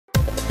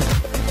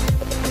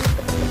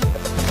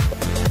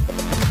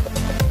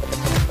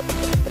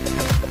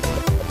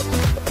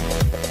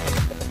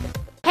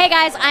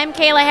guys, I'm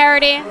Kayla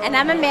Harrity. And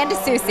I'm Amanda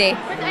Soucy.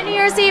 With a New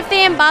Year's Eve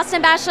theme,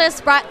 Boston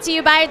Bashless, brought to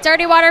you by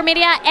Dirty Water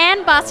Media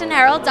and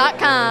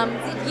BostonHerald.com.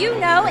 Did you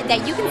know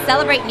that you can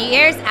celebrate New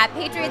Year's at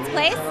Patriot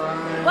Place?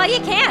 Well, you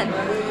can.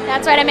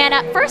 That's right,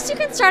 Amanda. First, you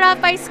can start off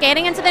by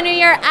skating into the new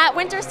year at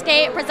Winter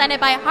Skate,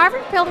 presented by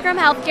Harvard Pilgrim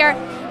Healthcare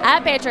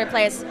at Patriot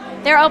Place.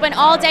 They're open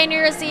all day New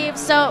Year's Eve,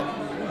 so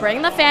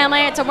bring the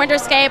family to Winter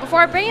Skate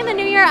before bringing the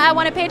new year at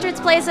one of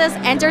Patriot's Place's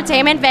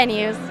entertainment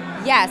venues.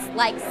 Yes,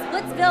 like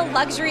Splitsville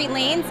Luxury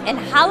Lanes and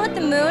Howl at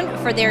the Moon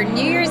for their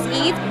New Year's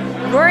Eve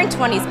Roaring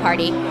 20s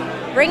party.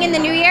 Bring in the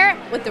new year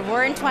with the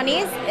Roaring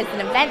 20s. It's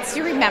an event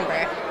to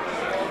remember.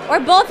 Or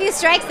Bullfuse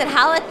Strikes at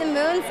Howl at the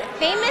Moon's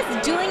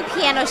famous dueling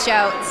piano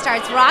show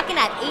starts rocking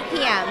at 8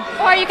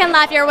 p.m. Or you can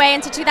laugh your way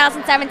into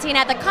 2017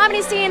 at the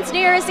Comedy Scene's New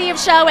Year's Eve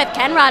show with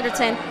Ken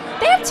Ronderton.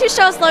 They have two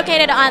shows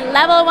located on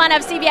level 1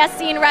 of CBS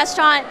Scene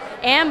Restaurant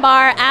and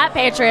Bar at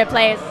Patriot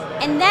Place.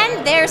 And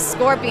then there's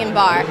Scorpion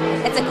Bar.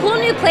 It's a cool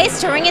new place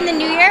to ring in the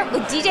new year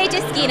with DJ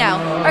Giskino.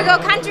 Or go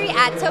country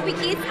at Toby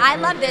Keith's I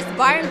Love This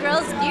Bar and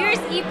Grill's New Year's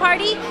Eve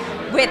party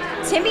with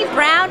Timmy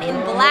Brown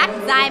and Black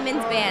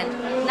Diamonds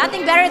Band.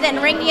 Nothing better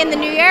than ringing in the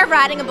new year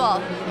riding a bull.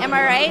 Am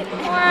I right?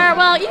 Or,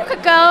 well, you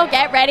could go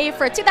get ready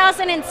for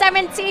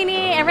 2017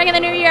 and ring in the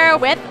new year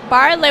with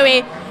Bar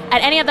Louie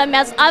at any of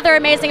the other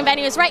amazing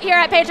venues right here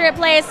at Patriot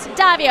Place,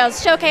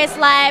 Davio's Showcase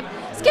Live,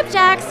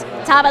 Skipjack's,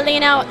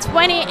 Tavolino,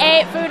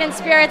 28 Food and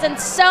Spirits, and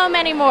so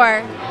many more.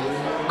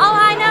 All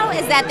I know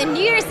is that the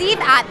New Year's Eve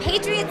at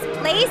Patriot's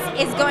Place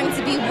is going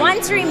to be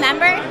one to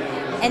remember,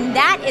 and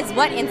that is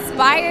what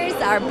inspires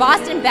our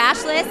Boston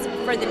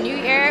Bashless for the new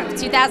year of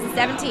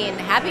 2017.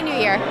 Happy New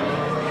Year.